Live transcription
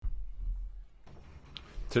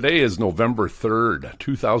Today is November 3rd,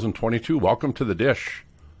 2022. Welcome to The Dish.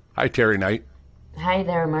 Hi, Terry Knight. Hi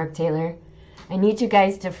there, Mark Taylor. I need you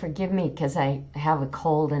guys to forgive me because I have a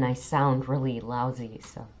cold and I sound really lousy.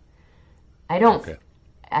 So I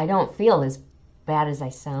don't feel as bad as I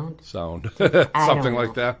sound. Something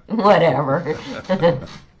like that. Whatever.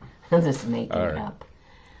 I'm just making it up.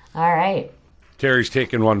 All right. Terry's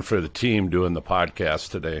taking one for the team doing the podcast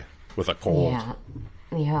today with a cold.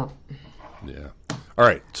 Yeah. All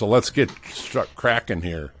right, so let's get cracking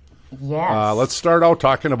here. Yes. Let's start out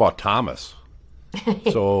talking about Thomas.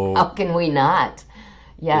 So how can we not?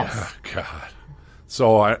 Yes. Yeah, God.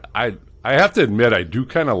 So I have to admit I do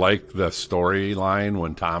kind of like the storyline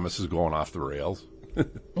when Thomas is going off the rails.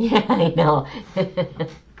 Yeah, I know.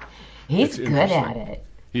 He's good at it.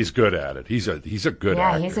 He's good at it. He's a good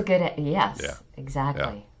actor. Yeah, he's a good yes. Yeah.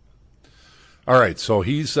 Exactly. Yeah. All right, so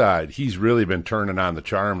he's really been turning on the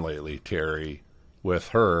charm lately, Terry, with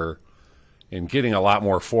her, and getting a lot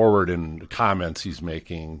more forward in the comments he's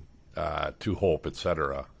making to Hope,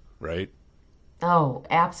 etc. Right? Oh,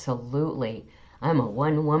 absolutely. I'm a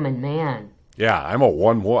one-woman man. Yeah, I'm a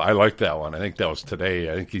one-woman. I like that one. I think that was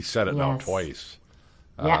today. I think he said it now twice.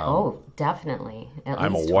 Yeah. Definitely.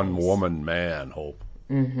 I'm a one-woman man, Hope.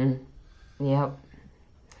 Mm-hmm. Yep.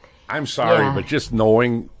 I'm sorry, but just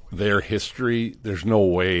knowing their history, there's no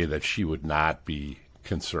way that she would not be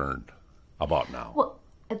concerned about now. Well,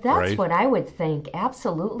 that's what I would think.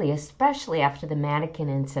 Absolutely, especially after the mannequin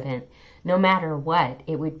incident. No matter what,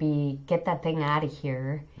 it would be get that thing out of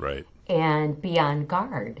here. Right. And be on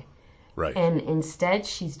guard. Right. And instead,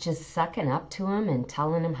 she's just sucking up to him and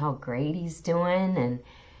telling him how great he's doing.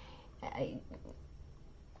 And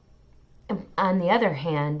on the other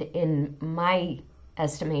hand, in my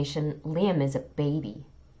estimation, Liam is a baby.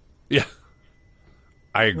 Yeah,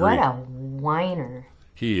 I agree. What a whiner.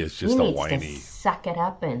 He is just a whiny. He needs to suck it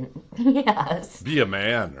up and, yes. Be a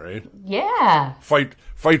man, right? Yeah. Fight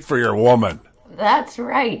for your woman. That's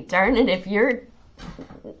right. Darn it, if you're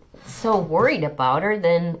so worried about her,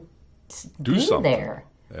 then do be something. There.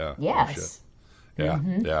 Yeah. Yes. Yeah,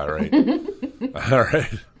 yeah, right. All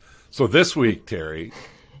right. So this week, Terry,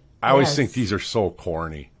 I always think these are so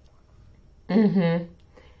corny. Mm-hmm.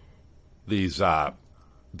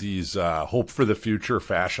 These Hope for the Future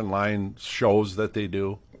fashion line shows that they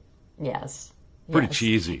do. Yes. Pretty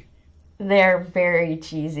cheesy. They're very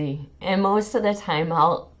cheesy. And most of the time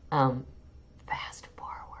I'll fast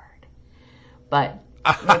forward. But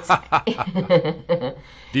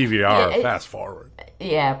DVR, fast forward.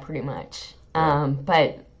 Yeah, pretty much.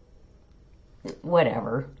 But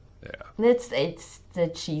whatever. Yeah. It's the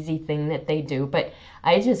cheesy thing that they do, but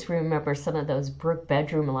I just remember some of those Brooke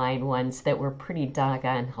bedroom line ones that were pretty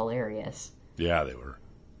doggone hilarious. Yeah, they were.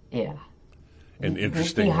 Yeah. And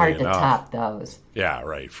interestingly enough, it'd be hard enough, to top those. Yeah,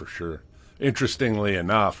 right, for sure. Interestingly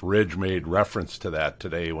enough, Ridge made reference to that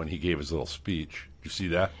today when he gave his little speech. Did you see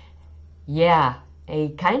that? Yeah, he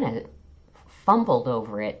kind of fumbled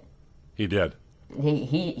over it. He did.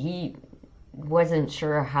 He wasn't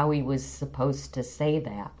sure how he was supposed to say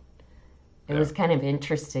that. It was kind of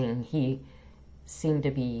interesting. He seemed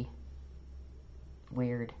to be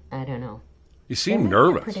weird. I don't know. He seemed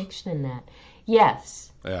nervous. Prediction in that.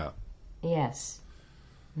 Yes. Yeah. Yes.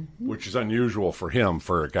 Mm-hmm. Which is unusual for him,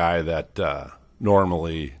 for a guy that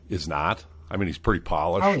normally is not. I mean, he's pretty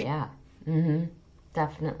polished. Oh, yeah. Mm-hmm.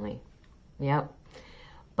 Definitely. Yep.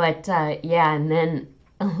 But, and then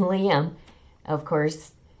Liam, of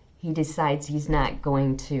course, he decides he's not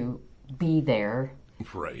going to be there.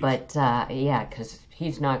 Right. But, because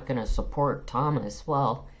he's not going to support Thomas.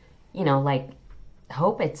 Well, like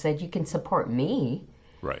Hope had said, you can support me.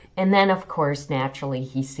 Right. And then, of course, naturally,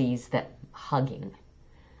 he sees that hugging.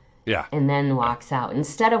 Yeah. And then walks out.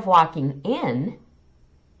 Instead of walking in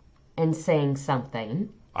and saying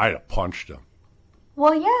something. I'd have punched him.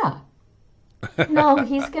 Well, yeah. No,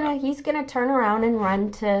 he's gonna turn around and run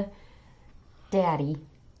to Daddy.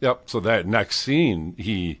 Yep. So that next scene,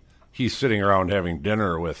 he's sitting around having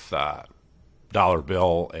dinner with Dollar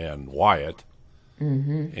Bill and Wyatt,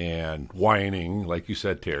 and whining, like you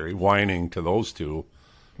said, Terry, whining to those two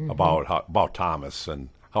about Thomas and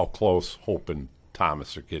how close Hope and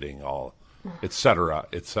Thomas are getting, all, et cetera,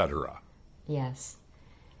 et cetera. Yes,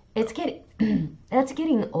 it's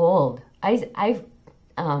getting old. I've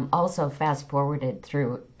also fast forwarded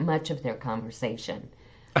through much of their conversation.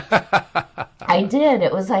 I did.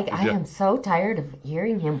 It was like, I am so tired of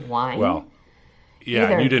hearing him whine. Well, yeah,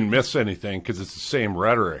 and you didn't miss anything because it's the same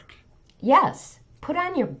rhetoric. Yes. Put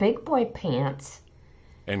on your big boy pants.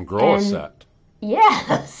 And grow a set.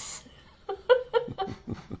 Yes.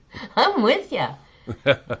 I'm with you.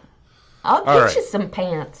 I'll All get right. you some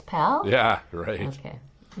pants, pal. Yeah, right. Okay.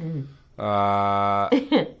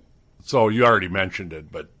 So you already mentioned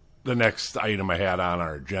it, but the next item I had on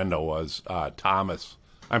our agenda was that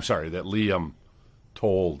Liam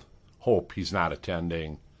told Hope he's not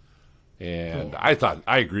attending. And I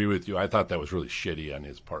agree with you. I thought that was really shitty on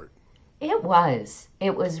his part. It was.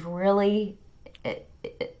 It was really,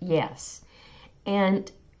 yes.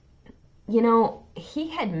 And, he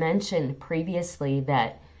had mentioned previously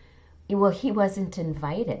that, he wasn't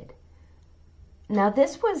invited. Now,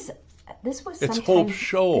 this was It's sometime Hope's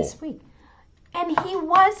show. this week. And he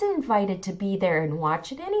was invited to be there and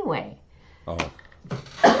watch it anyway. Oh.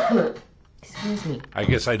 Excuse me. I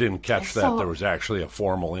guess I didn't catch that So- there was actually a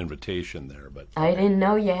formal invitation there, but I didn't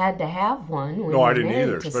know you had to have one. When no, I you're didn't married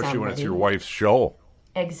either, to especially when it's somebody. your wife's show.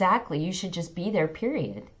 Exactly. You should just be there,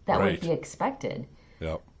 period. That Right. would be expected.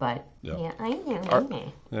 Yep. But, Yep. yeah, I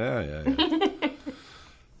know. Yeah.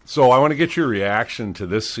 So I want to get your reaction to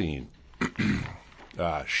this scene.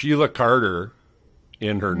 Sheila Carter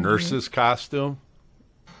in her nurse's costume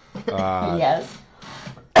Yes.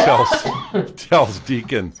 tells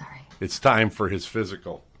Deacon Sorry. it's time for his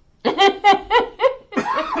physical.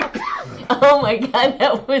 Oh my God,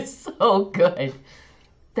 that was so good.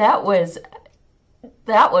 That was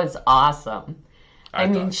awesome. I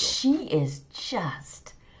mean, thought so. she is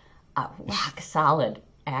just a rock solid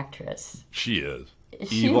actress. She is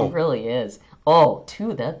She evil. really is. Oh,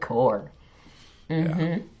 to the core.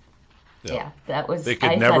 Yeah. Yeah, that was. They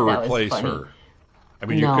could I never thought that was replace funny. her. I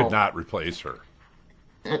mean, No. you could not replace her.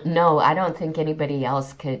 No, I don't think anybody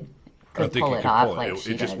else could I don't think pull you it could off pull like it.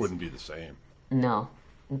 she It just does. wouldn't be the same. No,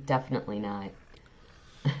 definitely not.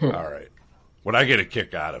 All right. What I get a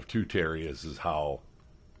kick out of too, Terry, is how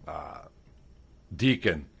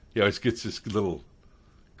Deacon, he always gets this little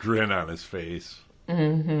grin on his face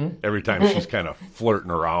every time she's kind of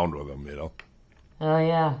flirting around with him, Oh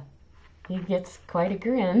yeah, he gets quite a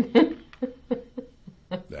grin.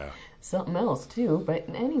 Yeah, Something else too, but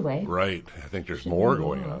anyway, right. I think there's more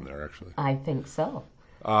going on there, actually. I think so.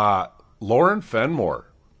 Lauren Fenmore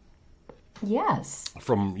Yes.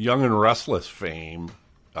 from Young and Restless fame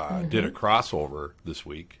did a crossover this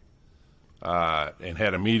week and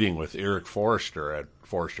had a meeting with Eric Forrester at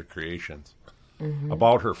Forrester Creations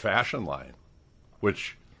about her fashion line,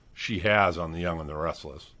 which she has on the Young and the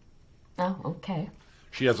Restless. Oh, okay.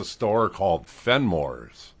 She has a store called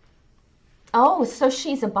Fenmore's. Oh, so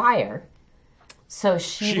she's a buyer. So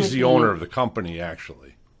she would She's the be- owner of the company,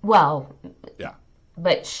 actually. Well, Yeah,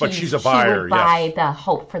 but she's a she buyer, would buy yes. the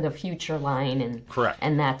Hope for the Future line and Correct.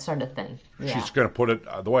 and that sort of thing. Yeah. she's going to put it.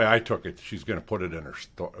 The way I took it, she's going to put it in her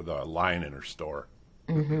store, the line in her store.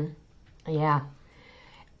 Yeah.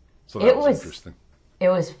 So that It was was- interesting. It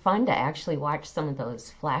was fun to actually watch some of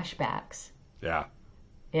those flashbacks. Yeah,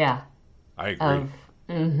 Yeah. I agree.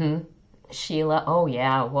 Of Sheila. Oh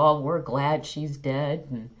yeah. Well, we're glad she's dead.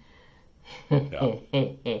 And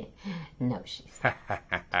no, she's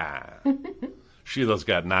Sheila's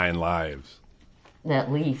got 9 lives.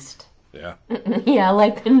 at least. Yeah, Yeah,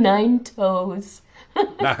 like the 9 toes.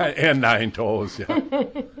 and 9 toes. Yeah,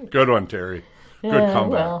 good one, Terry. Good comeback.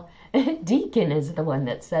 Well, Deacon is the one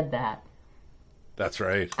that said that. That's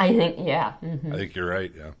right. I think. Yeah. Mhm. I think you're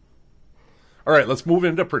right. Yeah. All right, let's move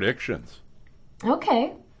into predictions.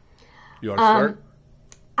 Okay. You want to start?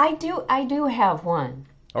 I do have one.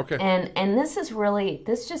 Okay. And this is really,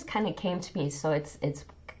 this just kind of came to me, so it's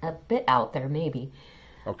a bit out there maybe.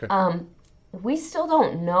 Okay. We still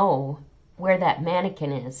don't know where that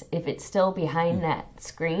mannequin is, if it's still behind that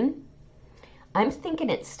screen. I'm thinking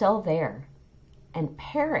it's still there, and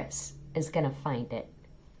Paris is going to find it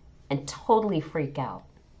and totally freak out,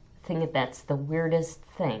 thinking that's the weirdest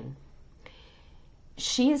thing.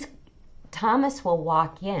 Thomas will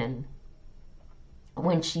walk in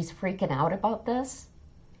when she's freaking out about this,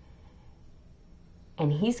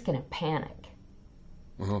 and he's going to panic.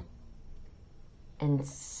 Mhm. And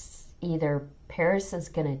either Paris is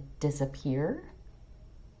going to disappear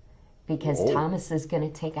because Whoa. Thomas is going to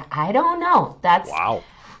take a, I don't know. That's Wow,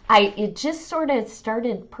 it just sort of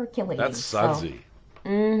started percolating. that's sudsy.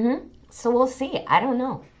 So we'll see. I don't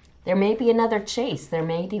know. There may be another chase. There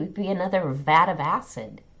may be another vat of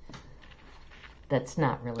acid. That's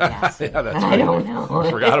not really acid. Yeah, that's I right. don't know. I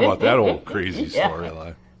forgot about that old crazy Yeah.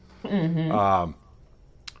 storyline.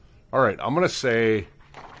 All right, I'm going to say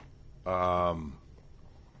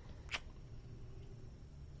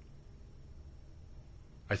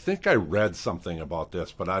I think I read something about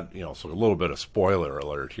this, but so a little bit of spoiler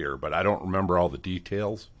alert here, but I don't remember all the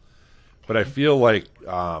details. But I feel like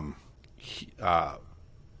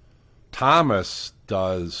Thomas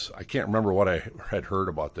does, I can't remember what I had heard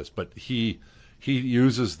about this, but he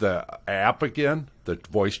uses the app again, the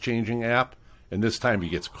voice changing app, and this time he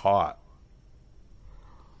gets caught.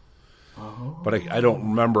 Oh. But I don't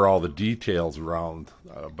remember all the details around.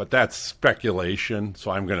 But that's speculation,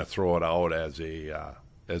 so I'm going to throw it out as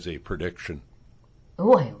a prediction.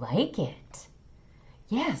 Oh, I like it.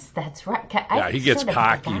 Yes, that's right. Yeah, he gets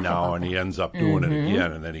cocky now, and he ends up doing it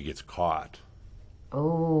again, and then he gets caught.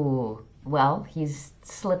 Oh, well, he's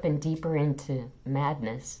slipping deeper into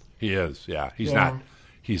madness. He is, yeah.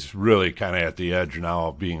 He's really kind of at the edge now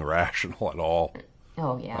of being rational at all.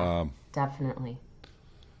 Oh, yeah, definitely.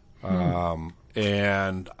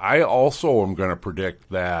 And I also am going to predict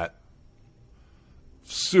that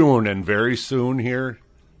soon and very soon here,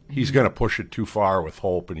 he's going to push it too far with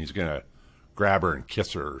Hope, and he's going to grab her and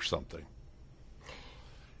kiss her or something.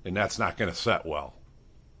 And that's not going to set well.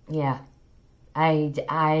 Yeah,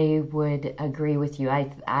 I would agree with you.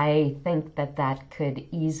 I think that could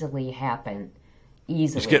easily happen.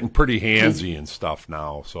 Easily. He's getting pretty handsy and stuff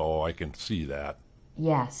now, so I can see that.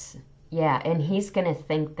 Yes. Yeah, and he's going to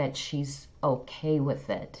think that she's okay with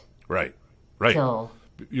it. Right.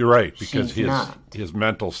 You're right, because his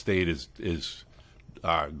mental state is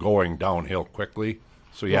going downhill quickly.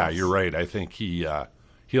 So yeah, Yes. You're right. I think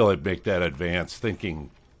he'll make that advance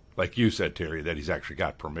thinking, like you said, Terry, that he's actually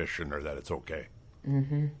got permission or that it's okay.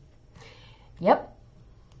 Mm-hmm. Yep.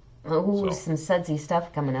 Oh, So. some sudsy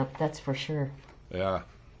stuff coming up, that's for sure. Yeah.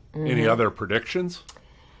 Any other predictions?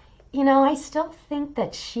 You know, I still think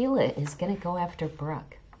that Sheila is going to go after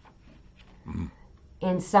Brooke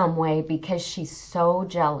in some way because she's so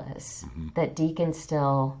jealous that Deacon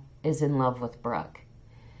still is in love with Brooke.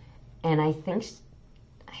 And I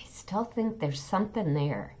still think there's something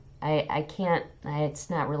there. It's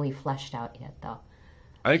not really fleshed out yet, though.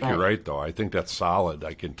 I think you're right, though. I think that's solid.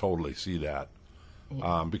 I can totally see that.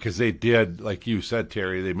 Because they did, like you said,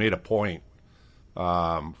 Terry, they made a point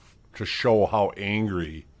to show how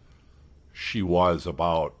angry she was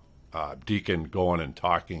about Deacon going and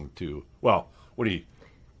talking to, well, when he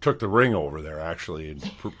took the ring over there, actually, and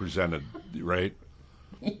presented, right?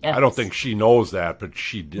 Yes. I don't think she knows that, but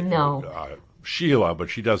she did. No. Sheila, but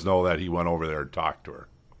she does know that he went over there and talked to her.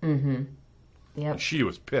 Mm-hmm. Yep. And she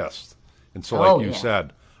was pissed. And so, like you yeah.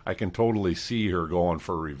 said, I can totally see her going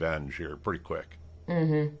for revenge here pretty quick.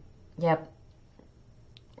 Mm-hmm. Yep.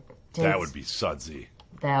 That would be sudsy.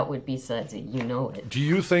 That would be sudsy. You know it. Do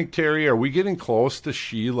you think, Terry, are we getting close to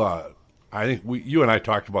Sheila? I think you and I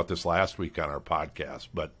talked about this last week on our podcast,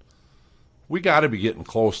 but we got to be getting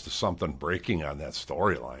close to something breaking on that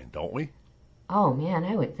storyline, don't we? Oh, man,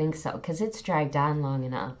 I would think so, because it's dragged on long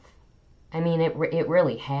enough. I mean, it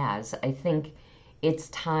really has. I think it's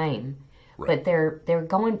time. Right. But they're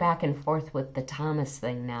going back and forth with the Thomas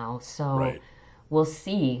thing now, so Right. we'll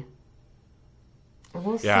see.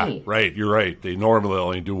 We'll Yeah, see. right. You're right. They normally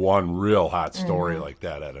only do one real hot story like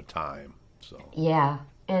that at a time. So Yeah,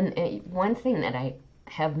 and one thing that I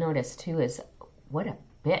have noticed, too, is what a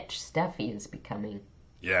bitch Steffi is becoming.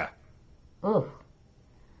 yeah, Ugh,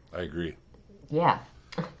 I agree. yeah.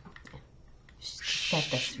 She's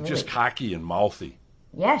got this really... Just cocky and mouthy.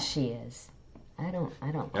 Yeah, she is. I don't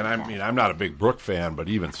like And I that. mean, I'm not a big Brooke fan, but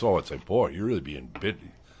even so, it's like, boy, you're really being bit.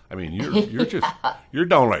 I mean, you're just you're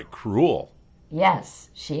downright cruel. Yes,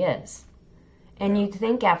 she is. And you'd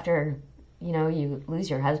think after, you lose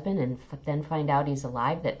your husband and then find out he's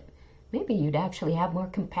alive that maybe you'd actually have more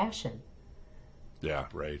compassion. Yeah,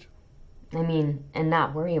 right. I mean, and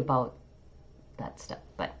not worry about that stuff.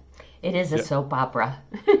 But it is a soap opera.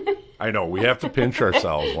 I know. We have to pinch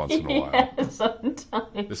ourselves once in a while. Yeah,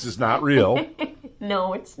 sometimes. This is not real.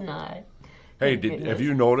 No, it's not. Hey, Thank goodness. have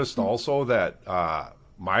you noticed also that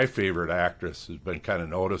my favorite actress has been kind of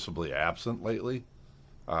noticeably absent lately?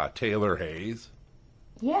 Taylor Hayes.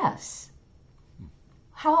 Yes.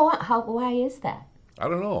 Why is that? I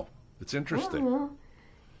don't know. It's I interesting. don't know.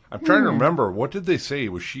 I'm trying to remember. What did they say?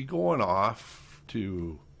 Was she going off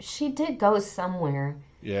to? She did go somewhere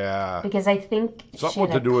Yeah, because I think she something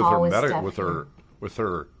had to do with call her Stephanie. with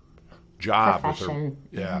her job. Profession.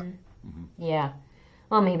 With her, Yeah.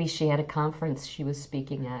 Well, maybe she had a conference she was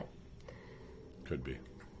speaking at. could be.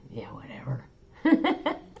 Yeah, whatever.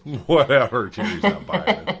 Whatever. Terry's not buying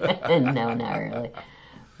it. No, not really.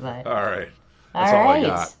 But All right. That's all all right. I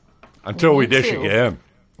got. Until we Me dish too. again.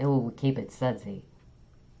 Oh, keep it sudsy.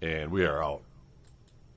 And we are out.